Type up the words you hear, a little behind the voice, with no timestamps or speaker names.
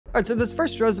All right, so this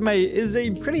first resume is a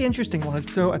pretty interesting one.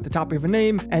 So at the top we have a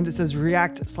name and it says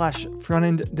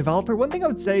React/front-end developer. One thing I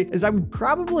would say is I would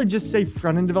probably just say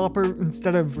front-end developer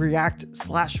instead of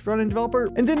React/front-end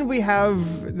developer. And then we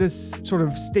have this sort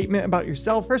of statement about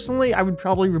yourself. Personally, I would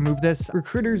probably remove this.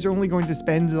 Recruiters are only going to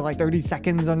spend like 30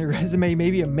 seconds on your resume,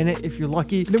 maybe a minute if you're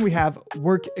lucky. Then we have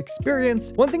work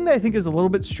experience. One thing that I think is a little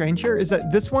bit strange here is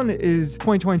that this one is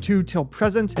 2022 till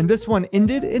present, and this one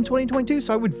ended in 2022.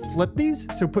 So I would flip these.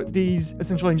 So put these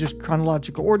essentially in just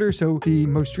chronological order. So the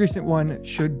most recent one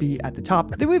should be at the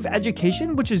top. Then we have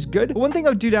education, which is good. But one thing I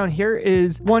would do down here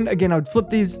is one, again, I would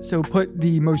flip these. So put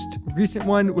the most recent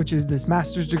one, which is this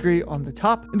master's degree, on the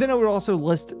top. And then I would also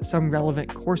list some relevant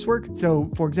coursework. So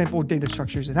for example, data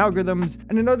structures and algorithms.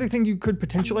 And another thing you could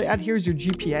potentially add here is your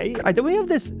GPA. All right, then we have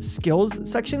this skills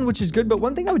section, which is good. But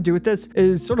one thing I would do with this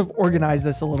is sort of organize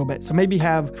this a little bit. So maybe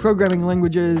have programming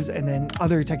languages and then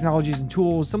other technologies and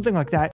tools, something like that.